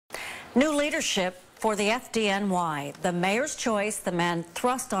New leadership for the FDNY, the mayor's choice, the man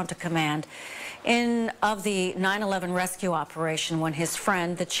thrust onto command of the 9/11 rescue operation when his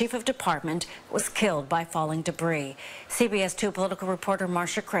friend, the chief of department, was killed by falling debris. CBS 2 political reporter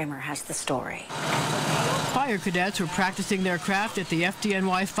Marcia Kramer has the story. Fire cadets were practicing their craft at the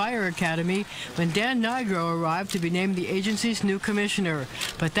FDNY Fire Academy when Dan Nigro arrived to be named the agency's new commissioner.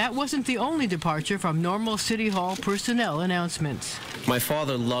 But that wasn't the only departure from normal City Hall personnel announcements. My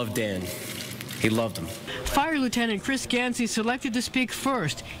father loved Dan. He loved him. Fire Lieutenant Chris Gansey selected to speak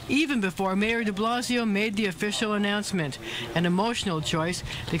first, even before Mayor de Blasio made the official announcement. An emotional choice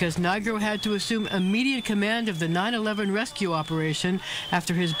because Nigro had to assume immediate command of the 9/11 rescue operation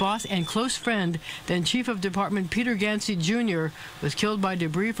after his boss and close friend, then Chief of Department Peter Gansey Jr., was killed by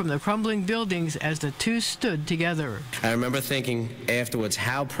debris from the crumbling buildings as the two stood together. I remember thinking afterwards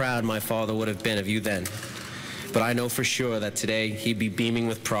how proud my father would have been of you then. But I know for sure that today he'd be beaming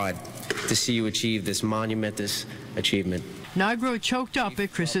with pride to see you achieve this monumentous achievement. Nigro choked up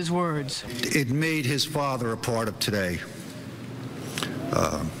at Chris's words. It made his father a part of today.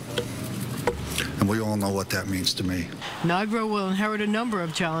 And we all know what that means to me. Nigro will inherit a number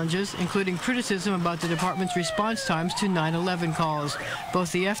of challenges, including criticism about the department's response times to 9/11 calls,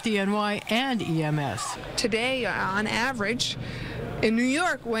 both the FDNY and EMS. Today, on average, in New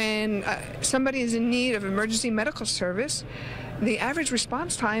York, when somebody is in need of emergency medical service, the average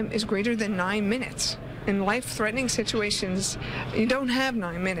response time is greater than 9 minutes. In life-threatening situations, you don't have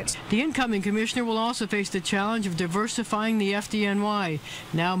 9 minutes. The incoming commissioner will also face the challenge of diversifying the FDNY,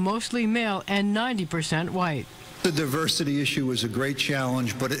 now mostly male and 90% white. The diversity issue is a great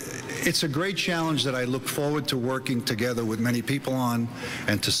challenge, but it's a great challenge that I look forward to working together with many people on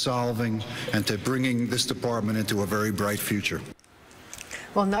and to solving and to bringing this department into a very bright future.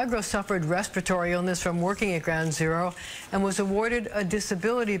 Well, Nigro suffered respiratory illness from working at Ground Zero and was awarded a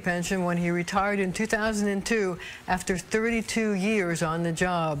disability pension when he retired in 2002 after 32 years on the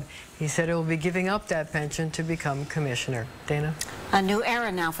job. He said he will be giving up that pension to become commissioner. Dana? A new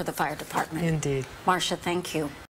era now for the fire department. Indeed. Marcia, thank you.